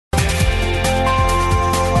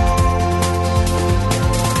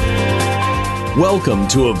Welcome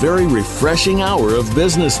to a very refreshing hour of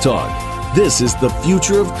business talk. This is the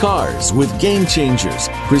Future of Cars with Game Changers,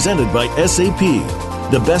 presented by SAP.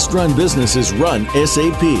 The best-run businesses run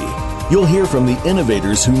SAP. You'll hear from the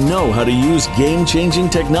innovators who know how to use game-changing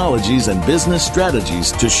technologies and business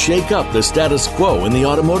strategies to shake up the status quo in the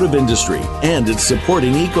automotive industry and its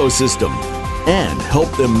supporting ecosystem, and help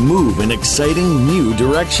them move in exciting new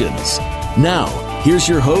directions. Now, here's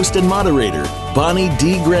your host and moderator, Bonnie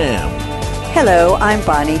D. Graham. Hello, I'm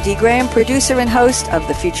Bonnie D. Graham, producer and host of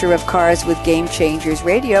The Future of Cars with Game Changers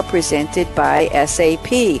Radio, presented by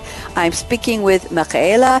SAP. I'm speaking with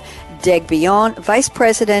Michaela Degbeon, Vice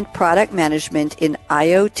President, Product Management in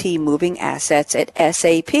IoT Moving Assets at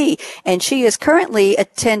SAP, and she is currently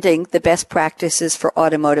attending the Best Practices for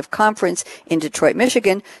Automotive Conference in Detroit,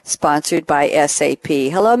 Michigan, sponsored by SAP.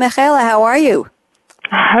 Hello, Michaela, how are you?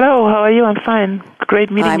 Hello, how are you? I'm fine.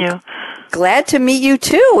 Great meeting you. Glad to meet you,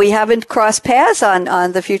 too. We haven't crossed paths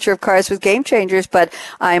on the Future of Cars with Game Changers, but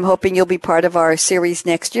I'm hoping you'll be part of our series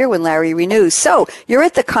next year when Larry renews. So, you're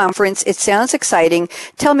at the conference. It sounds exciting.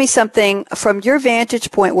 Tell me something from your vantage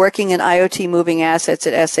point working in IoT moving assets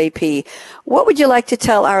at SAP. What would you like to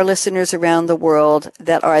tell our listeners around the world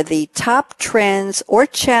that are the top trends or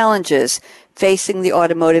challenges facing the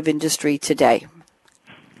automotive industry today?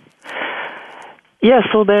 Yeah,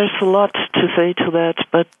 so there's a lot to say to that,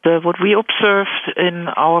 but what we observed in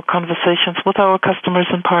our conversations with our customers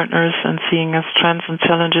and partners and seeing as trends and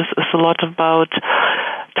challenges is a lot about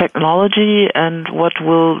technology and what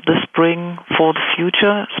will this bring for the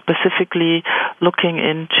future, specifically looking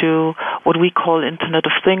into what we call Internet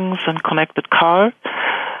of Things and connected car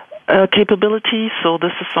capabilities. So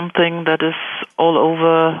this is something that is all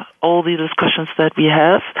over all the discussions that we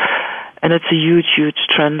have. And it's a huge, huge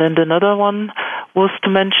trend. And another one was to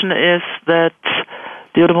mention is that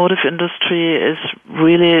the automotive industry is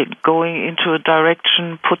really going into a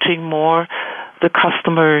direction putting more the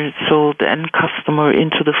customer, so the end customer,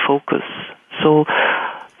 into the focus. So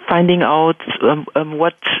finding out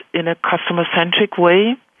what in a customer-centric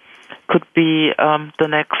way could be the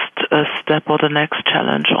next step or the next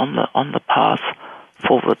challenge on the path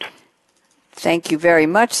forward. Thank you very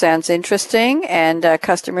much. Sounds interesting. And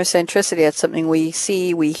customer centricity, that's something we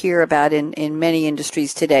hear about in many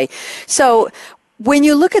industries today. So when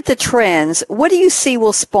you look at the trends, what do you see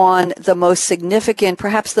will spawn the most significant,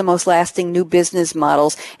 perhaps the most lasting new business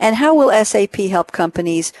models? And how will SAP help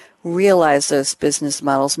companies realize those business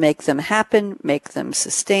models, make them happen, make them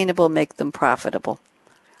sustainable, make them profitable?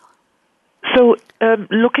 So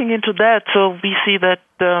looking into that, so we see that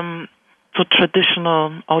so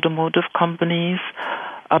traditional automotive companies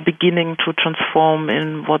are beginning to transform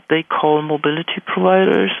in what they call mobility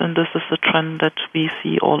providers, and this is a trend that we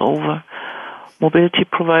see all over. Mobility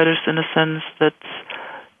providers in a sense that,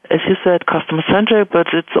 as you said, customer-centric, but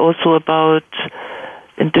it's also about,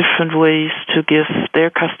 in different ways, to give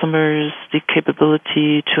their customers the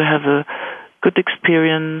capability to have a good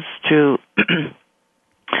experience, to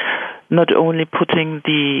not only putting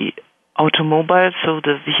the automobile, so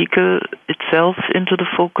the vehicle itself, into the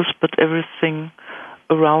focus, but everything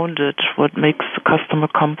around it, what makes the customer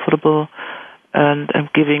comfortable and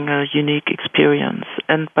giving a unique experience.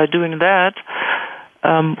 And by doing that,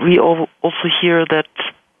 we also hear that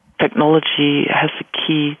technology has a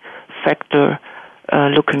key factor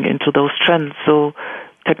looking into those trends. So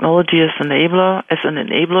technology as an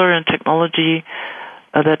enabler and technology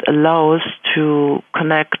that allows to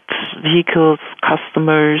connect vehicles,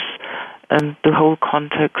 customers, and the whole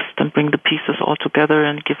context, and bring the pieces all together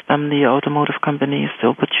and give them, the automotive companies, the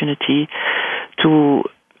opportunity to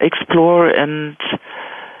explore and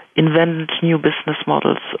invent new business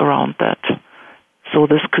models around that. So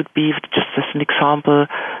this could be, just as an example,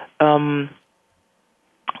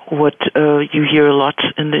 what you hear a lot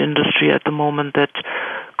in the industry at the moment, that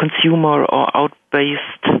consumer or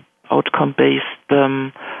outcome-based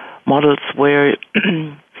models where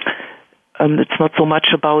it's not so much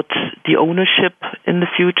about the ownership in the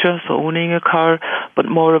future, so owning a car, but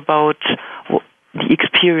more about the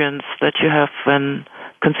experience that you have when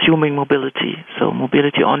consuming mobility. So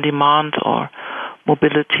mobility on demand or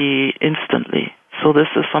mobility instantly. So this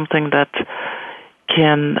is something that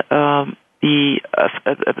can be,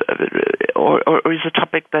 or is a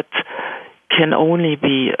topic that can only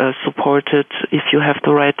be supported if you have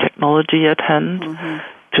the right technology at hand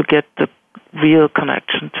to get the real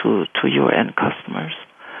connection to your end customers.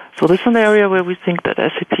 So this is an area where we think that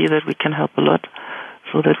SAP, that we can help a lot,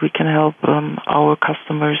 so that we can help our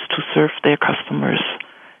customers to serve their customers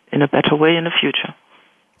in a better way in the future.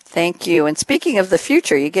 Thank you. And speaking of the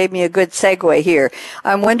future, you gave me a good segue here.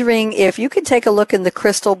 I'm wondering if you could take a look in the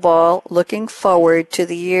crystal ball, looking forward to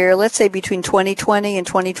the year, let's say between 2020 and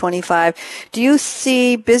 2025. Do you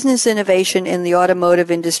see business innovation in the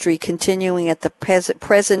automotive industry continuing at the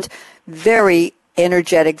present very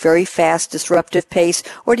energetic, very fast, disruptive pace,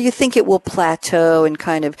 or do you think it will plateau and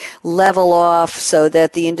kind of level off so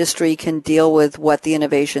that the industry can deal with what the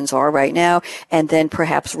innovations are right now and then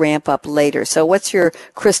perhaps ramp up later? So what's your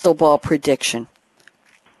crystal ball prediction?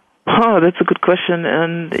 Oh, that's a good question.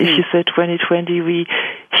 And if you say 2020, we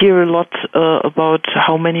hear a lot about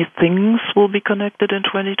how many things will be connected in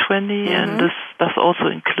 2020, and this also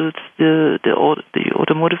includes the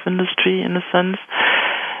automotive industry in a sense.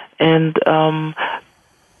 And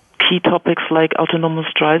key topics like autonomous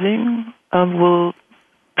driving will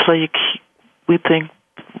play a very,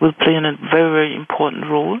 very important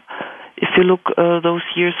role if you look those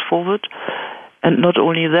years forward. And not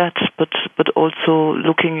only that, but also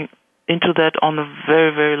looking into that on a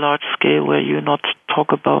very, very large scale, where you not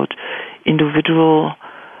talk about individual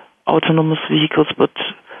autonomous vehicles, but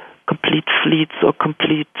complete fleets or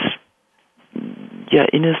complete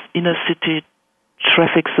inner city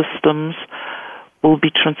traffic systems will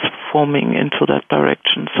be transforming into that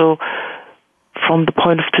direction. So from the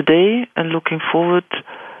point of today and looking forward,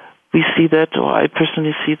 we see that, or I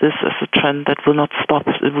personally see this as a trend that will not stop.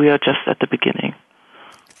 We are just at the beginning.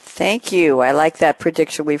 Thank you. I like that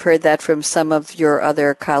prediction. We've heard that from some of your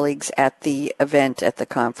other colleagues at the event, at the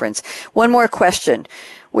conference. One more question.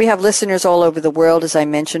 We have listeners all over the world, as I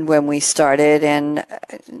mentioned when we started, and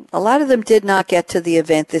a lot of them did not get to the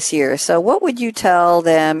event this year. So what would you tell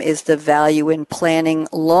them is the value in planning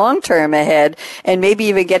long-term ahead and maybe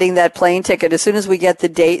even getting that plane ticket as soon as we get the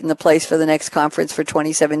date and the place for the next conference for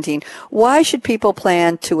 2017? Why should people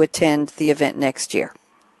plan to attend the event next year?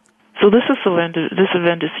 So this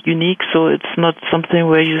event is unique, so it's not something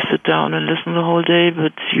where you sit down and listen the whole day,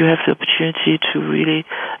 but you have the opportunity to really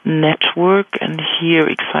network and hear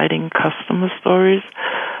exciting customer stories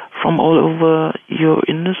from all over your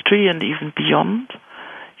industry and even beyond.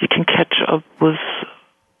 You can catch up with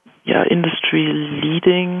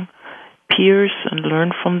industry-leading peers and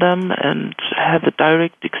learn from them and have a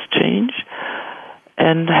direct exchange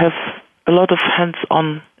and have a lot of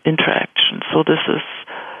hands-on interaction. So this is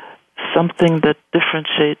something that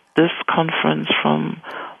differentiates this conference from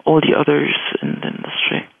all the others in the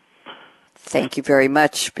industry. Thank you very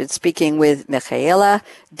much. Been speaking with Michaela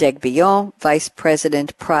Degbeon, Vice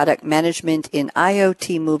President, Product Management in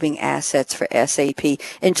IoT Moving Assets for SAP.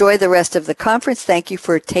 Enjoy the rest of the conference. Thank you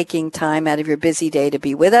for taking time out of your busy day to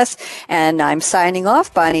be with us. And I'm signing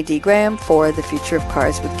off, Bonnie D. Graham, for the Future of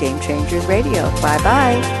Cars with Game Changers Radio.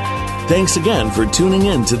 Bye-bye. Thanks again for tuning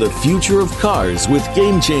in to the Future of Cars with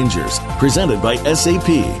Game Changers, presented by SAP.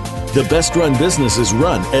 The best-run businesses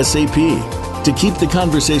run SAP. To keep the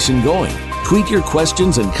conversation going, tweet your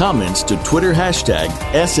questions and comments to Twitter hashtag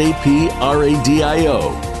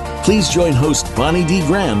 #SAPRadio. Please join host Bonnie D.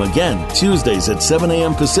 Graham again Tuesdays at 7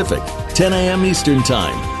 a.m. Pacific, 10 a.m. Eastern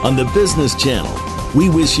Time on the Business Channel. We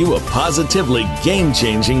wish you a positively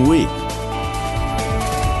game-changing week.